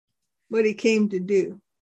what he came to do?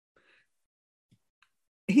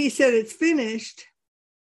 He said it's finished.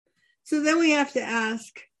 So then we have to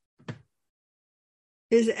ask,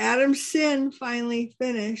 is Adam's sin finally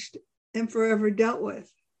finished and forever dealt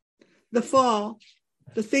with? The fall,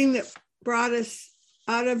 the thing that brought us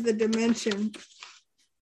out of the dimension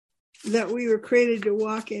that we were created to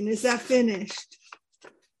walk in, is that finished?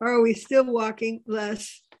 Or are we still walking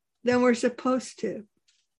less than we're supposed to?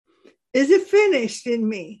 Is it finished in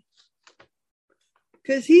me?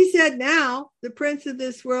 Because he said, now the prince of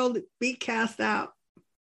this world be cast out.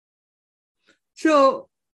 So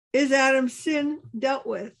is Adam's sin dealt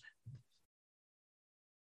with?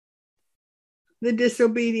 The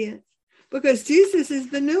disobedience. Because Jesus is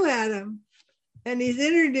the new Adam, and he's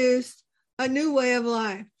introduced a new way of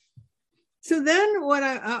life. So then what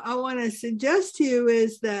I want to suggest to you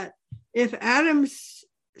is that if Adam's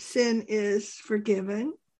sin is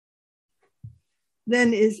forgiven,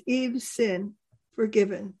 then is Eve's sin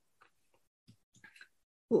forgiven?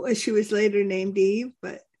 Well, she was later named Eve,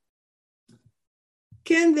 but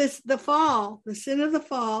can the sin of the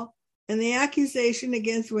fall and the accusation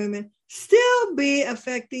against women still be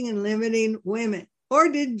affecting and limiting women? Or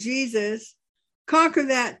did Jesus conquer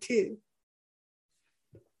that too?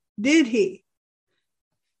 Did he?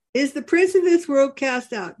 Is the prince of this world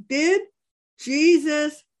cast out? Did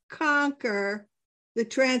Jesus conquer the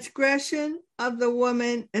transgression of the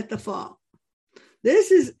woman at the fall?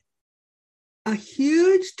 This is a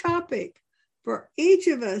huge topic for each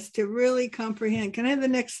of us to really comprehend. Can I have the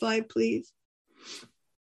next slide, please?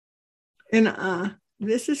 And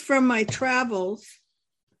this is from my travels.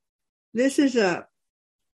 This is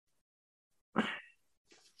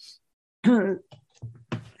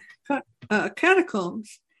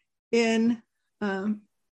catacombs in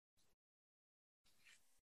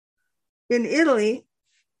Italy,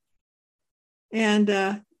 and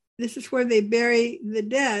this is where they bury the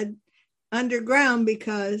dead underground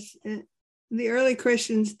because the early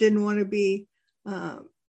Christians didn't want to be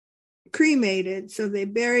cremated, so they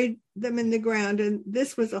buried them in the ground. And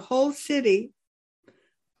this was a whole city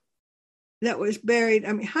that was buried.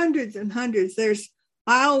 I mean, hundreds and hundreds. There's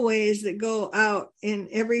aisleways that go out in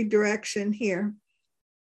every direction here.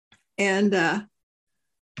 And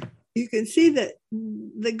you can see that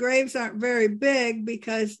the graves aren't very big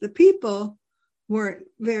because the people weren't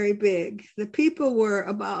very big. The people were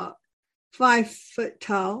about 5 foot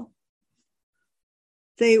tall.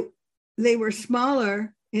 They were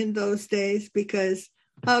smaller in those days because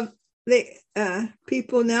of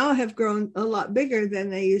people now have grown a lot bigger than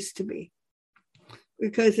they used to be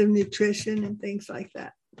because of nutrition and things like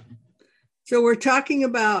that. So we're talking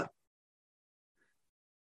about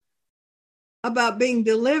being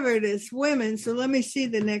delivered as women. So let me see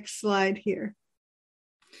the next slide here.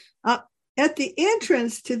 At the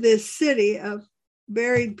entrance to this city of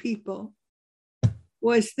buried people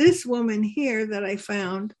was this woman here that I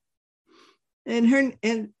found.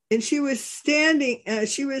 And she was standing,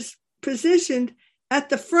 she was positioned at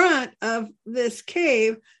the front of this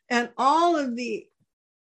cave, and all of the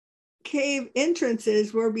cave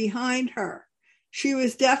entrances were behind her. She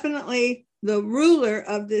was definitely the ruler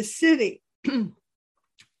of this city.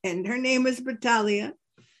 And her name was Battalia.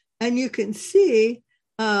 And you can see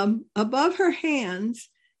above her hands,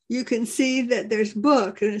 you can see that there's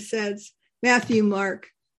book, and it says Matthew, Mark,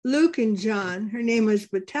 Luke, and John. Her name was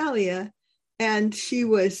Battalia, and she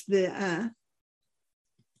was the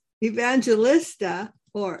evangelista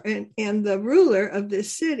and the ruler of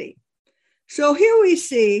this city. So here we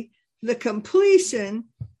see the completion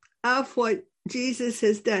of what Jesus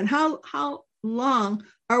has done. How long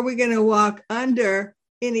are we going to walk under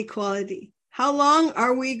inequality? How long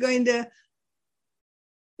are we going to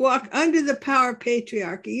walk under the power of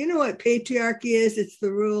patriarchy? You know what patriarchy is? It's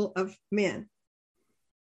the rule of men.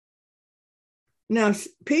 Now,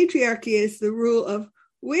 patriarchy is the rule of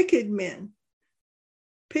wicked men.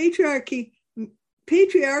 Patriarchal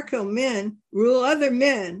men rule other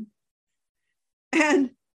men and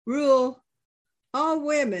rule all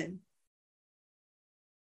women.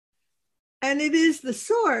 And it is the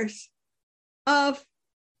source of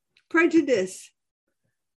prejudice.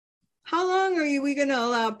 How long are we going to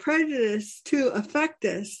allow prejudice to affect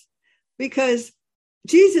us? Because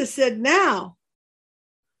Jesus said, now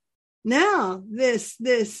this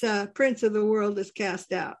prince of the world is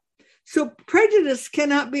cast out. So prejudice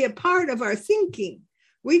cannot be a part of our thinking.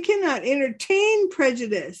 We cannot entertain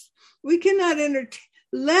prejudice. We cannot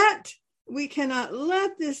let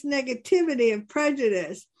this negativity of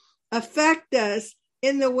prejudice affect us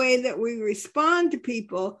in the way that we respond to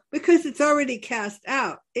people, because it's already cast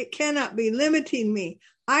out. It cannot be limiting me.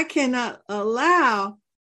 I cannot allow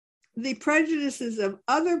the prejudices of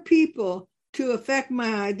other people to affect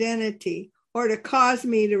my identity or to cause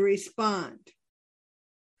me to respond.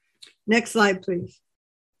 Next slide, please.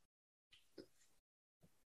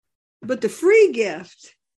 But the free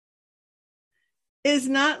gift is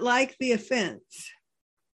not like the offense.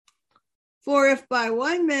 For if by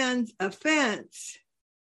one man's offense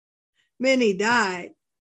many died,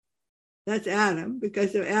 that's Adam,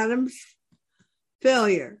 because of Adam's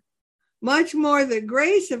failure, much more the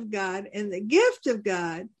grace of God and the gift of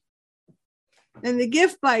God and the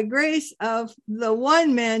gift by grace of the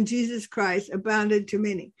one man, Jesus Christ, abounded to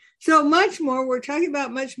many. So much more, we're talking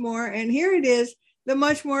about much more, and here it is, the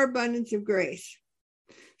much more abundance of grace.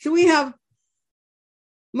 So we have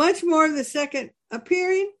much more of the second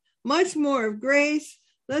appearing, much more of grace.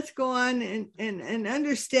 Let's go on and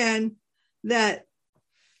understand that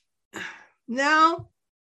now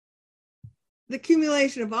the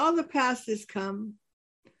accumulation of all the past has come,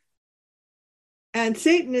 and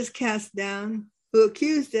Satan is cast down, who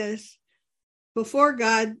accused us before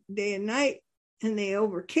God day and night, and they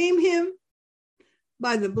overcame him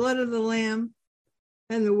by the blood of the Lamb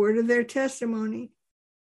and the word of their testimony.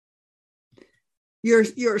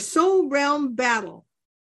 Your soul realm battle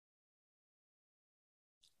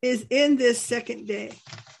is in this second day.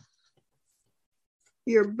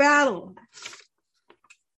 Your battle,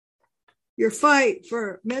 your fight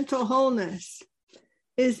for mental wholeness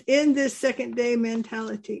is in this second day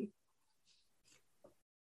mentality.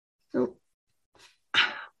 So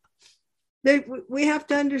we have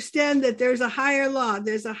to understand that there's a higher law.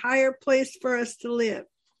 There's a higher place for us to live.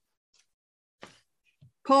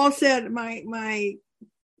 Paul said, my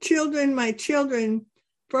children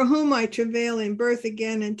for whom I travail in birth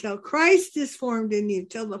again until Christ is formed in you,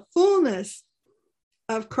 till the fullness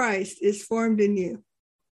of Christ is formed in you.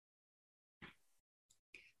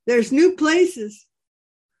 There's new places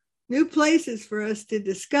for us to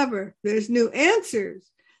discover. There's new answers.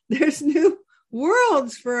 There's new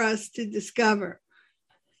worlds for us to discover.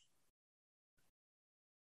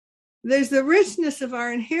 There's the richness of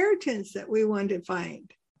our inheritance that we want to find.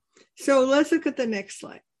 So let's look at the next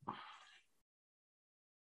slide.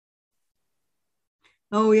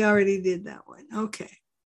 Oh, we already did that one. Okay.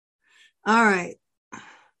 All right.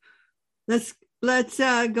 Let's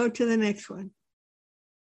go to the next one.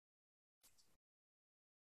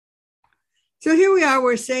 So here we are.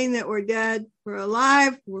 We're saying that we're dead, we're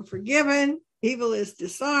alive, we're forgiven, evil is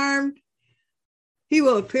disarmed. He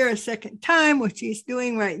will appear a second time, which he's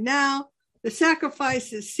doing right now. The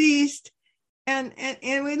sacrifice has ceased. And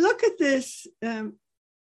we look at this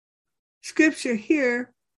scripture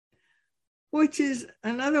here, which is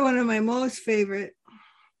another one of my most favorite.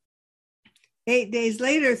 8 days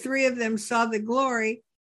later, 3 of them saw the glory,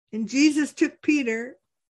 and Jesus took Peter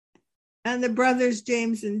and the brothers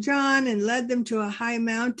James and John and led them to a high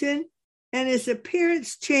mountain, and his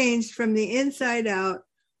appearance changed from the inside out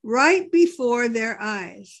right before their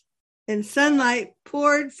eyes, and sunlight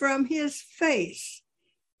poured from his face,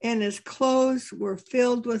 and his clothes were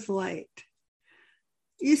filled with light.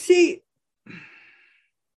 You see,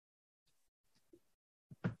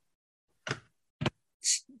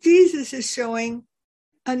 Jesus is showing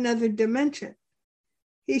another dimension.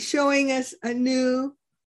 He's showing us a new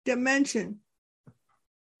dimension.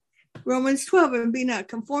 Romans 12, and be not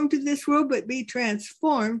conformed to this world, but be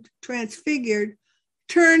transformed, transfigured,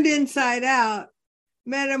 turned inside out,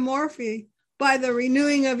 metamorphosed by the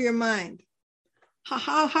renewing of your mind.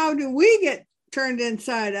 How do we get turned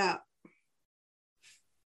inside out?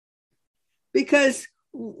 Because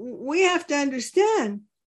we have to understand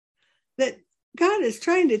that God is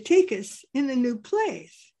trying to take us in a new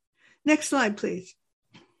place. Next slide, please.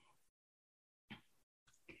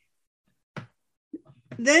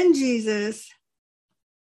 Then Jesus,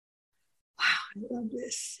 wow, I love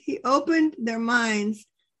this. He opened their minds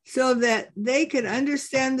so that they could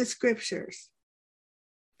understand the scriptures.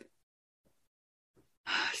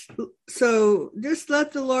 So just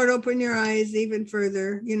let the Lord open your eyes even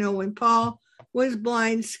further. You know, when Paul was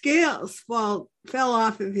blind, scales fell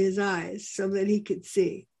off of his eyes so that he could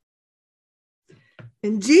see.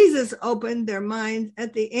 And Jesus opened their minds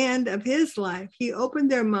at the end of his life. He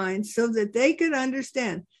opened their minds so that they could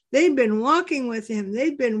understand. They'd been walking with him.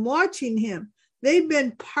 They'd been watching him. They'd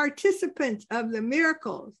been participants of the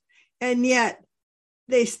miracles. And yet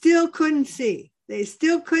they still couldn't see. They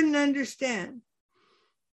still couldn't understand.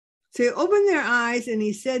 So he opened their eyes and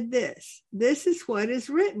he said this is what is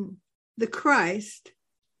written. The Christ,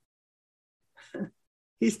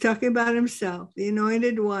 he's talking about himself, the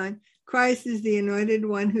anointed one. Christ is the anointed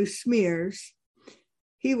one who smears.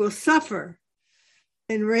 He will suffer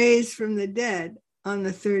and raise from the dead on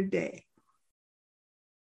the third day.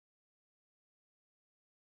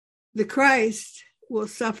 The Christ will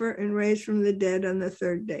suffer and raise from the dead on the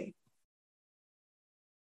third day.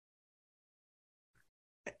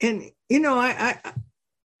 And, you know,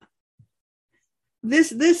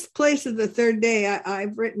 this place of the third day,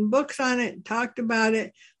 I've written books on it and talked about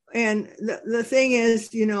it. And the thing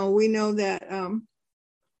is, you know, we know that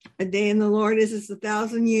a day in the Lord is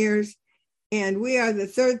 1,000 years, and we are the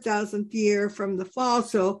 3,000th year from the fall.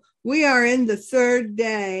 So we are in the third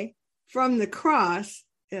day from the cross,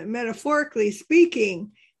 metaphorically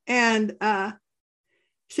speaking, and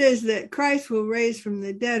says that Christ will raise from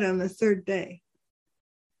the dead on the third day.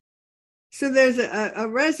 So there's a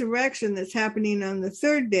resurrection that's happening on the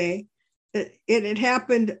third day. It had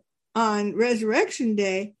happened on Resurrection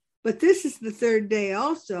Day, but this is the third day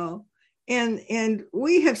also. And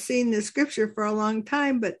we have seen the scripture for a long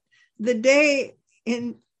time, but the day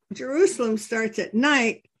in Jerusalem starts at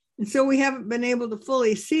night. And so we haven't been able to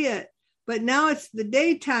fully see it. But now it's the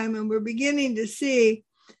daytime, and we're beginning to see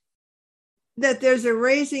that there's a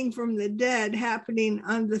raising from the dead happening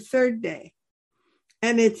on the third day.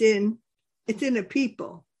 And it's in a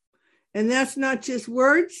people. And that's not just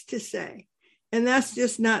words to say. And that's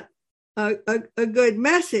just not a good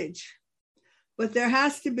message. But there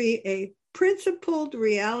has to be a principled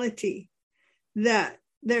reality that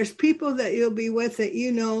there's people that you'll be with that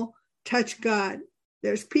you know touch God.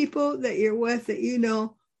 There's people that you're with that you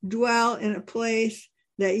know dwell in a place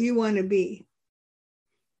that you want to be.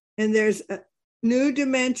 And there's new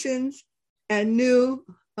dimensions and new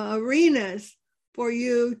arenas for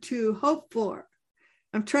you to hope for.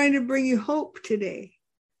 I'm trying to bring you hope today.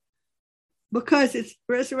 because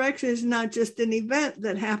resurrection is not just an event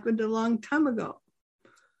that happened a long time ago.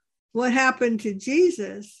 What happened to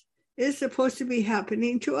Jesus is supposed to be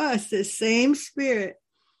happening to us. The same Spirit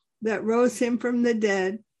that rose him from the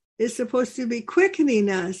dead is supposed to be quickening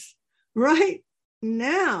us right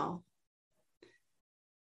now.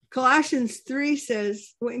 Colossians 3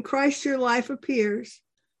 says, when Christ your life appears,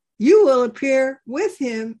 you will appear with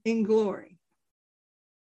him in glory.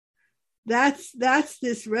 That's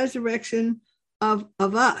this resurrection of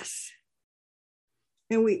us.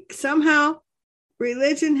 And we somehow,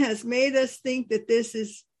 religion has made us think that this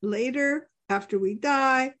is later, after we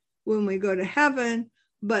die, when we go to heaven.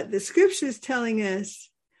 But the scripture is telling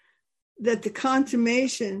us that the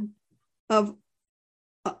consummation of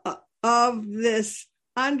this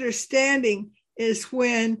understanding is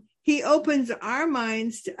when he opens our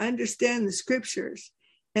minds to understand the scriptures,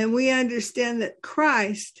 and we understand that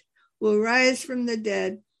Christ will rise from the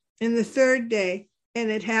dead in the third day,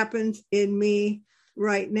 and it happens in me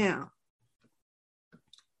right now.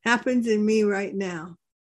 Happens in me right now.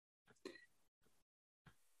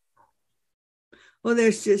 Well,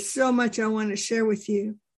 there's just so much I want to share with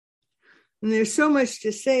you. And there's so much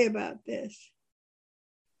to say about this.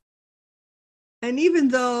 And even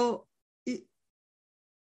though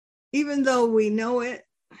we know it,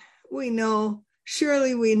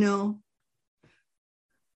 surely we know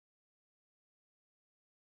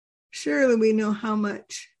how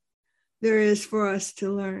much there is for us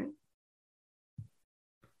to learn.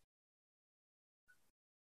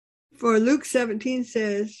 For Luke 17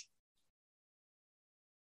 says,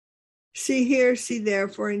 see here, see there,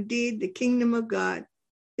 for indeed the kingdom of God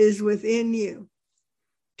is within you.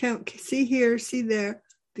 See here, see there,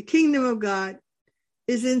 the kingdom of God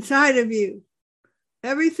is inside of you.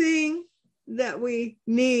 Everything that we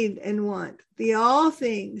need and want, all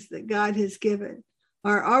things that God has given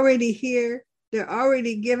are already here. They're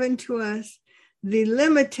already given to us. The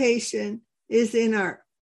limitation is in our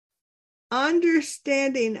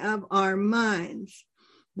understanding of our minds,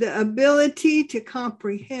 the ability to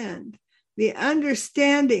comprehend. The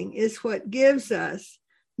understanding is what gives us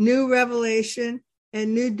new revelation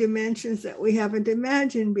and new dimensions that we haven't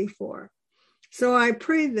imagined before. So I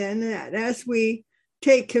pray then that as we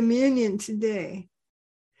take communion today,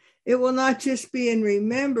 it will not just be in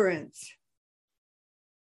remembrance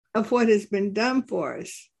of what has been done for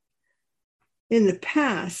us in the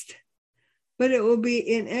past, but it will be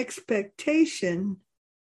in expectation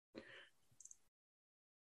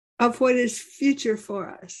of what is future for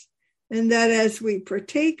us. And that as we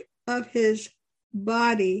partake of his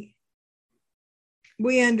body,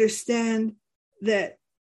 we understand that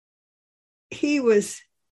he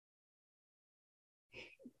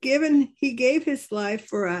gave his life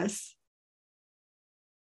for us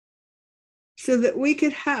so that we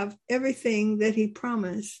could have everything that he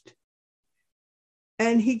promised.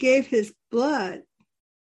 And he gave his blood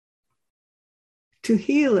to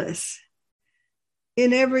heal us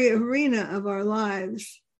in every arena of our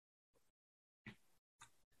lives.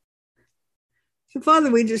 So,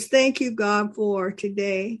 Father, we just thank you, God, for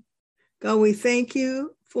today. God, we thank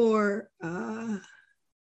you for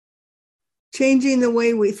changing the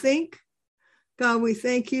way we think. God, we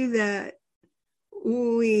thank you that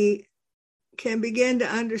we can begin to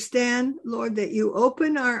understand, Lord, that you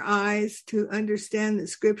open our eyes to understand the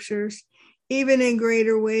scriptures, even in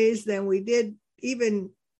greater ways than we did even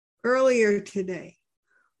earlier today.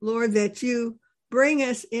 Lord, that you bring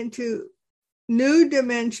us into new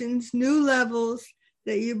dimensions, new levels,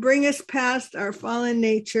 that you bring us past our fallen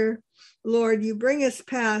nature. Lord, you bring us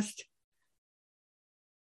past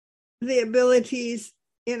the abilities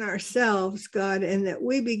in ourselves, God, and that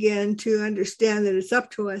we begin to understand that it's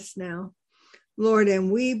up to us now, Lord,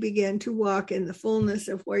 and we begin to walk in the fullness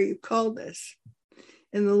of where you called us.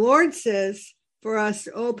 And the Lord says for us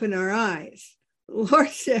to open our eyes. The Lord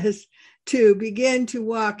says to begin to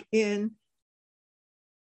walk in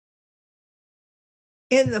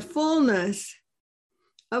the fullness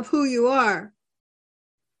of who you are.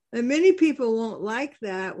 And many people won't like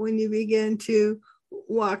that when you begin to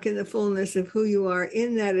walk in the fullness of who you are,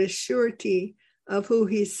 in that assurity of who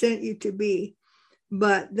he sent you to be.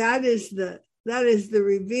 But that is the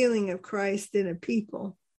revealing of Christ in a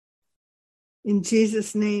people. In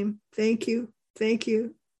Jesus' name, thank you. Thank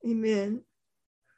you. Amen.